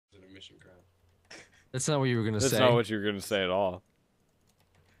Missioncraft. That's not what you were gonna say. That's not what you were gonna say at all.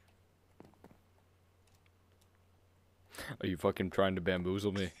 Are you fucking trying to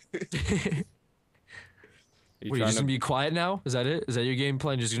bamboozle me? What, you just gonna be quiet now? Is that it? Is that your game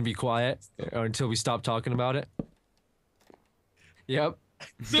plan? Just gonna be quiet until we stop talking about it? Yep.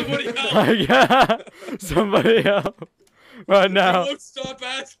 Somebody help! Yeah. Somebody help! Right now. Don't stop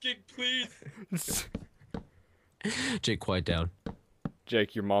asking, please. Jake, quiet down.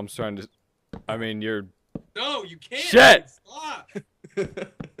 Jake, your mom's trying to. I mean, you're. No, you can't. Shit! Stop.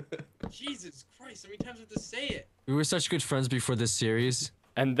 Jesus Christ! How many times do I have to say it? We were such good friends before this series.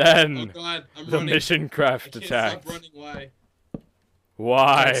 And then Oh God, I'm the running. Missioncraft I can't attacked. stop running. Why?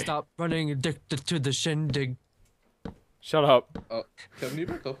 Why? Stop running, addicted to the shindig. Shut up. Can you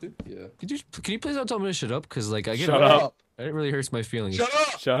back up, dude? Yeah. Can you please don't tell me to shut up? Cause like I get Shut up. It really hurts my feelings. Shut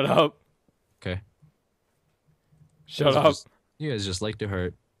up! Shut up. Okay. Shut up. You guys just like to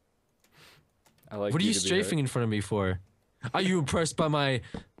hurt. I like. What are you to be strafing hurt. in front of me for? Are you impressed by my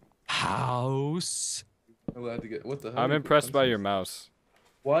house? I'm allowed to get. What the hell? I'm impressed by your mouse.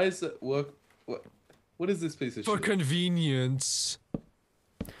 Why is it work? What is this piece of For shit? convenience.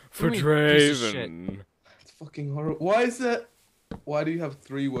 For What do you mean, piece of shit? Draven. It's fucking horrible. Why is that? Why do you have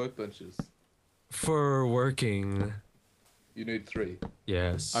 3 workbenches? For working. You need 3.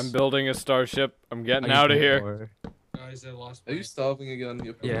 Yes. I'm building a starship. I'm getting Are you out of here. bored? Guys, I lost. Are you starving again?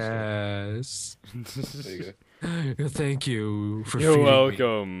 You're probably Yes. starving. There you go. Thank you for You're feeding me.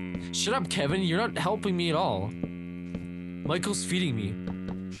 welcome. Shut up, Kevin. You're not helping me at all. Michael's feeding me.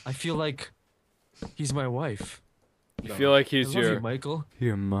 I feel like he's my wife. You feel like I he's love your you, Michael.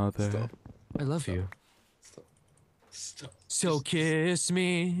 your mother. Stop. I love you. Stop. Stop. So kiss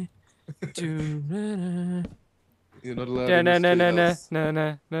me. You're not allowed Na in na this na na na treehouse. na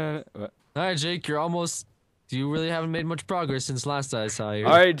na na. What? Alright, Jake, you're almost. You really haven't made much progress since last I saw you.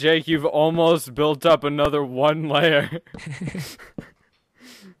 All right, Jake, you've almost built up another 1 layer.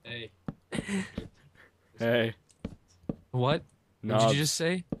 Hey. Hey, What? What knobs did you just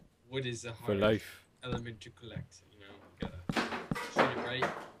say? Wood is a for hard life. element to collect. You know, gotta treat it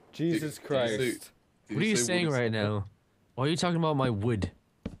right. Jesus Did you Christ. Did What are you say saying wood is right now? Why are you talking about my wood?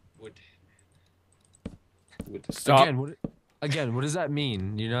 Wood. Wood. Stop. Again, what does that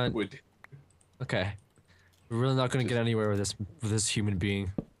mean? You're not Wood. okay. We're really not gonna get anywhere with this human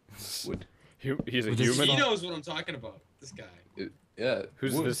being. Wood. He's a With this- human. He knows what I'm talking about. This guy. Yeah.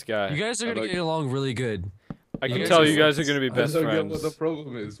 Who's wood. this guy? You guys are I gonna like- get along really good. I you can guys tell are you guys are friends. gonna be best I don't get what the friends.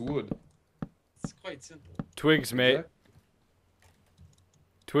 problem is. Wood. It's quite simple. Twigs, mate.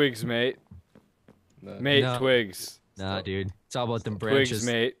 Twigs, mate. No. Mate, No. twigs. Nah, dude. It's all about them Twigs, branches.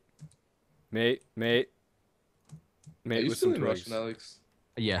 mate. Mate. Are Mate you with still some in twigs. Russian, Alex?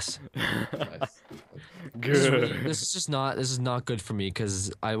 Yes. Nice. Good. This is just not. This is not good for me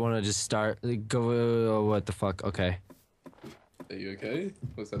because I want to just start. Go. What the fuck? Okay. Are you okay?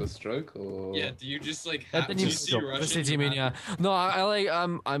 Was that a stroke or? Yeah. Do you just like That have didn't to even see go. Russian? Listen to me, yeah. No, I like.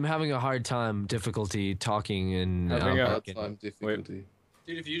 I'm having a hard time, difficulty talking and. Having a- Hard time difficulty.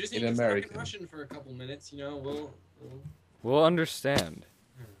 Dude, if you just In need to talk in American. Russian for a couple minutes, you know, we'll We'll understand.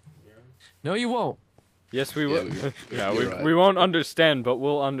 yeah. No, you won't. Yes, we Yeah, will. we- Yeah, you're right. we won't understand, but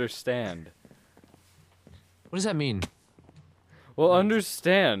we'll understand. What does that mean? We'll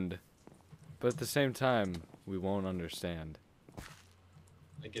understand, but at the same time, we won't understand.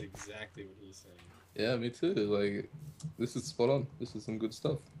 I get exactly what he's saying. Yeah, me too. Like, this is spot on. This is some good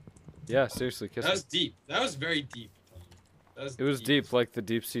stuff. Yeah, seriously, kiss That me. was deep. That was very deep. Tom. That was It was deep, like the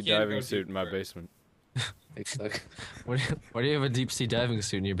deep sea Can't diving go suit in my deeper. basement. Exactly. Why do you have a deep sea diving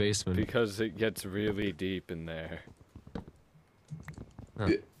suit in your basement? Because it gets really deep in there. Huh.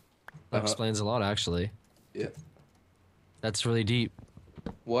 Yeah. That explains a lot, actually. Yeah. That's really deep.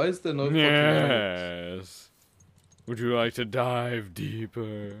 Why is there no fucking animals? Yes. Would you like to dive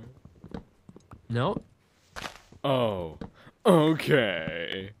deeper? No. Oh,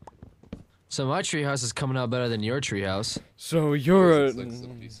 okay. So my treehouse is coming out better than your treehouse. So you're This is like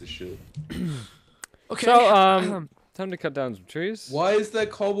some piece of shit. Okay. So time to cut down some trees. Why is there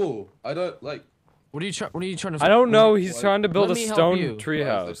cobble? I don't like. What are you trying to? I don't know. Why- He's trying to build Let a me help stone you.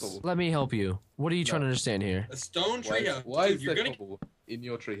 treehouse. Let me help you. What are you trying to understand here? A stone Why, treehouse. why Dude, is you're there gonna cobble in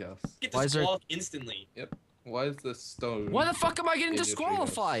your treehouse? get Why is there- disqualified instantly. Why is there stone? Why the fuck am I getting In your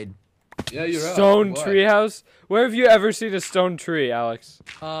disqualified? Yeah, you're out. Stone Why? treehouse? Where have you ever seen a stone tree, Alex?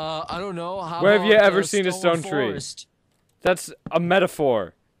 I don't know. How Where have you about ever the seen a stone tree? forest? That's a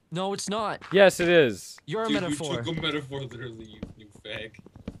metaphor. No, it's not. Yes, it is. You're a Dude, metaphor. you took a metaphor literally, you fag.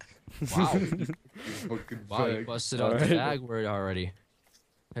 Wow. You fucking Wow, you fag. busted out the Alright. bag word already.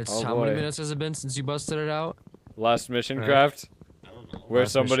 It's Oh, how many boy. minutes has it been since you busted it out? Last Missioncraft. I don't Where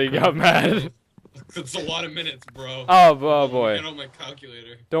somebody got mad. That's a lot of minutes, bro. Oh boy. Get on my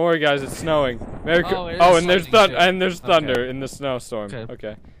calculator. Don't worry, guys. It's snowing. Oh, it is and there's lightning too. and there's thunder in the snowstorm. Okay.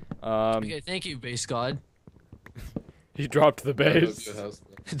 Okay. Okay, thank you, base god. He dropped the I hope base. your house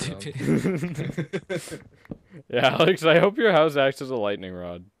burns down. Yeah, Alex. I hope your house acts as a lightning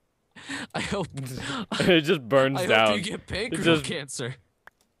rod. I hope. It just burns I down. hope you get It pancreatic just- cancer.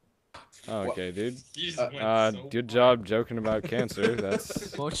 Okay, dude. You just went so Good far. job joking about cancer.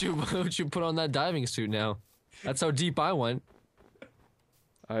 That's Won't you put on that diving suit now? That's how deep I went.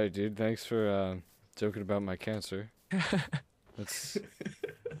 alright, dude. Thanks for joking about my cancer. That's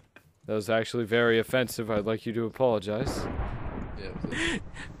that was actually very offensive. I'd like you to apologize. Yeah, please.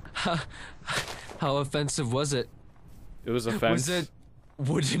 How offensive was it? It was offensive. Was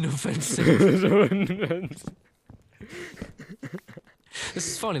it wooden offensive? This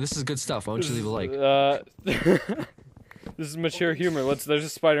is funny. This is good stuff. Why don't you leave a like? This is mature humor. There's a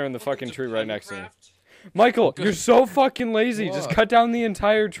spider in the fucking Welcome tree to right next to me. Minecraft. Michael, you're so fucking lazy. Just What? cut down the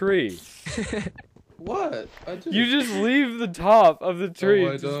entire tree. What? I do. You just leave the top of the tree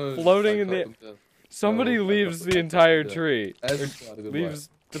I just don't. floating I in the. cut them down. Somebody No, I leaves cut the them entire down. tree. Goodbye. Leaves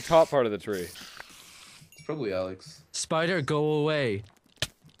the top part of the tree. It's probably Alex. Spider, go away.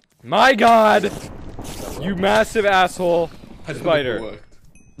 My God! You massive asshole I don't think it spider. worked.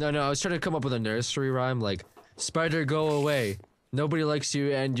 No, I was trying to come up with a nursery rhyme like, Spider, go away. Nobody likes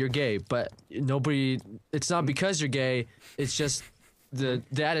you and you're gay, but nobody. It's not because you're gay. It's just the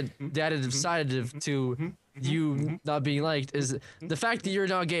additive side to you not being liked is the fact that you're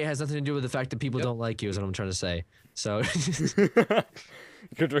not gay has nothing to do with the fact that people don't like you. Is what I'm trying to say. So,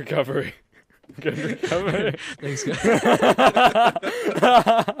 Good recovery. Good recovery. thanks, guys.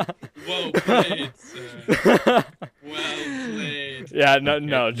 Well played, sir. Well played. Yeah, no,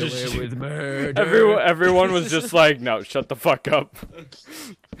 Away just with murder. everyone was just like, no, shut the fuck up.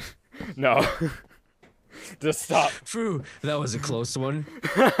 No, just stop. Phew, that was a close one.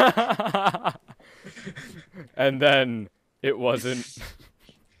 And then it wasn't.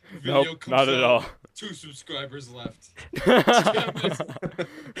 Video Nope, comes not at out, all. 2 subscribers left. But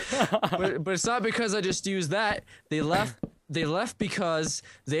it's not because I just used that. They left because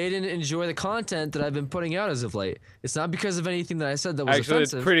they didn't enjoy the content that I've been putting out as of late. It's not because of anything that I said that was Actually,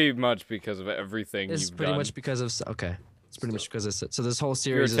 offensive. it's pretty much because of everything It's you've pretty done. much because of okay. It's pretty much because I said so. This whole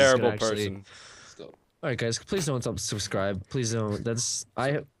You're a series terrible is gonna actually. person. Stop. All right, guys, please don't subscribe. Please don't. That's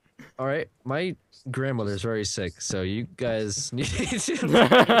I. All right, my grandmother's very sick, so you guys need to.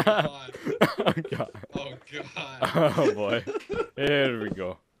 God. Oh God. Oh god. Oh boy. Here we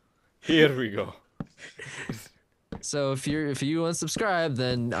go. Here we go. So if you unsubscribe,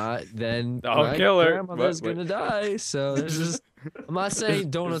 then I'll my kill her. grandmother's What? gonna die. So there's just. I'm not saying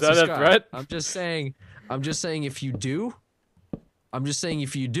don't Is that a unsubscribe. threat? I'm just saying if you do. I'm just saying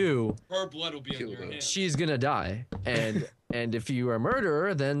if you do, Her blood will be on Kill your her. hands. she's gonna die, and if you are a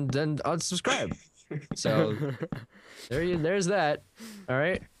murderer, then unsubscribe. So there's that. All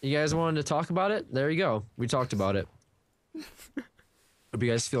right, you guys wanted to talk about it? There you go. We talked about it. Hope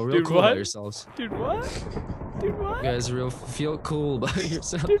you guys feel real Dude, cool about what? yourselves. Dude, what? Dude, what? You guys feel cool about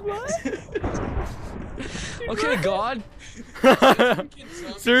yourselves. Dude, what? Okay, God.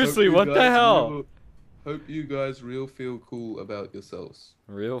 Seriously, Hope you what the guys hell? Hope you guys real feel cool about yourselves.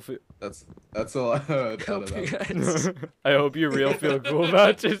 Real That's all I heard. out Hope of you that. guys. I hope you real feel cool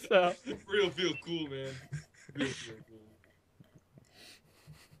about yourself. Real feel cool, man. Real feel cool.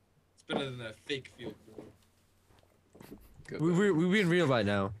 It's better than that fake feel cool. Good. We're being real right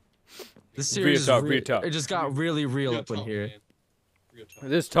now. This Real series talk, is real talk. It just got really real Real up in talk, here. man. Real talk.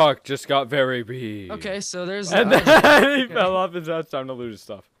 This talk just got very big. Okay, so there's. And then he fell off and now it's time to lose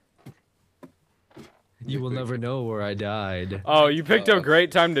stuff. You will never know where I died. Oh, you picked a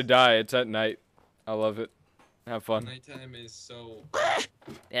great time to die. It's at night. I love it. Have fun. Nighttime is so.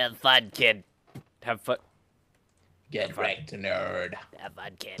 Have fun, kid. Have fun. Get wrecked, nerd. Have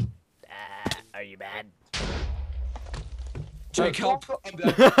fun, kid. Are you mad? Jake, help!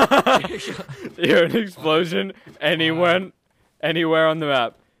 You hear an explosion anywhere on the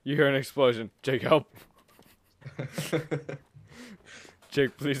map. You hear an explosion. Jake, help.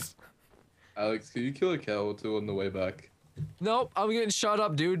 Jake, please. Alex, can you kill a cow or two on the way back, Nope, I'm getting shot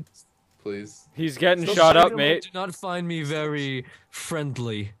up, dude. please? He's getting Stop shot up, Animal mate. Do not find me very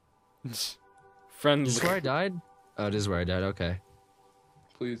friendly. Friendly. Is this where I died? Oh, it is where I died. Okay.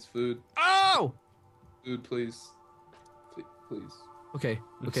 Please, food. Oh! Food, please. Please. Okay,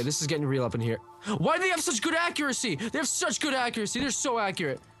 this is getting real up in here. Why do they have such good accuracy? They have such good accuracy. They're so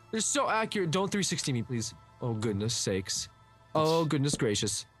accurate. They're so accurate. Don't 360 me, please. Oh, goodness sakes. Oh, goodness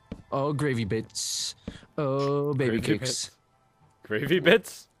gracious. Oh, gravy bits. Oh, baby Gravy cakes. Gravy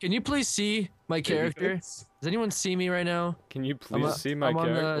bits? Can you please see my character? Does anyone see me right now? Can you please see my I'm on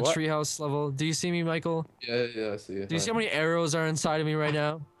character? the What? treehouse level. Do you see me, Michael? Yeah, I see it. Do you see how many arrows are inside of me right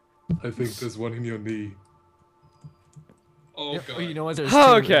now? I think there's one in your knee. Oh Yep. god. Oh, you know what? There's two.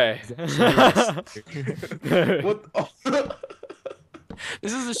 Okay. What? Oh.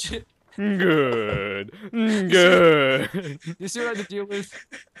 This is the shit. Good. Good. You see what I have to deal with?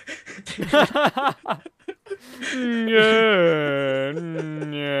 Good.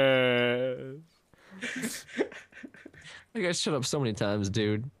 Yes. I got shut up so many times,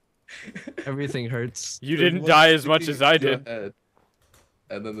 dude. Everything hurts. You There's didn't one die as much sticking as I to your did. head,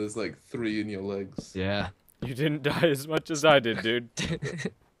 and then there's like 3 in your legs. Yeah. You didn't die as much as I did, dude.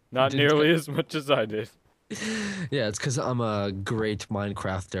 Not Didn't nearly as much as I did. Yeah, it's because I'm a great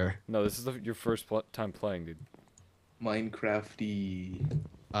Minecrafter. No, this is your first time playing, dude. Minecrafty.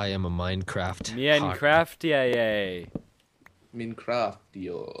 I am a Minecraft. Minecraft, yeah.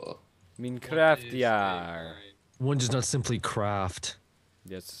 Minecraftio. Minecraft, yeah. One does not simply craft.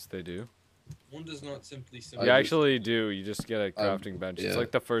 Yes, they do. One does not simply You I just- actually do. You just get a crafting bench. It's yeah,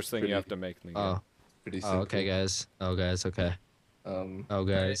 like the first thing pretty- you have to make in the game. Oh. Pretty Oh, simple. okay, guys. Oh, guys. Okay. Oh,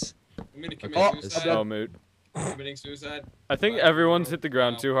 guys. I'm gonna commit Oh, suicide. So moot. Committing suicide. I think Wow. everyone's hit the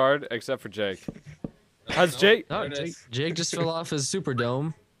ground too hard except for Jake. Has Jake- No, There it is. Jake just fell off his super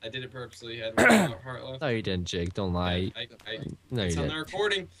dome. I did it purposely. Had my heart left. No, you didn't, Jake. Don't lie. No, you It's on the didn't.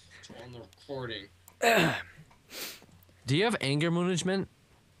 recording. It's on the recording. Do you have anger management?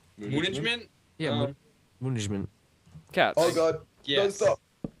 Management? Yeah, management. Cats. Oh god. Yes. Don't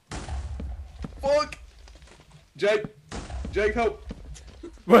stop. Fuck! Jake, help!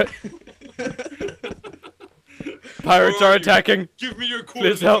 What? Pirates Where are are you? attacking. Give me your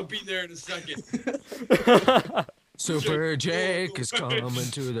coordinates. help. I'll be there in a second. Super Jake is coming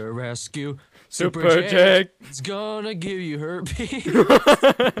to the rescue. Super Jake. is gonna give you herpes.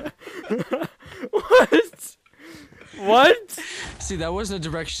 What? What? See, that wasn't a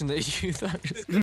direction that you thought.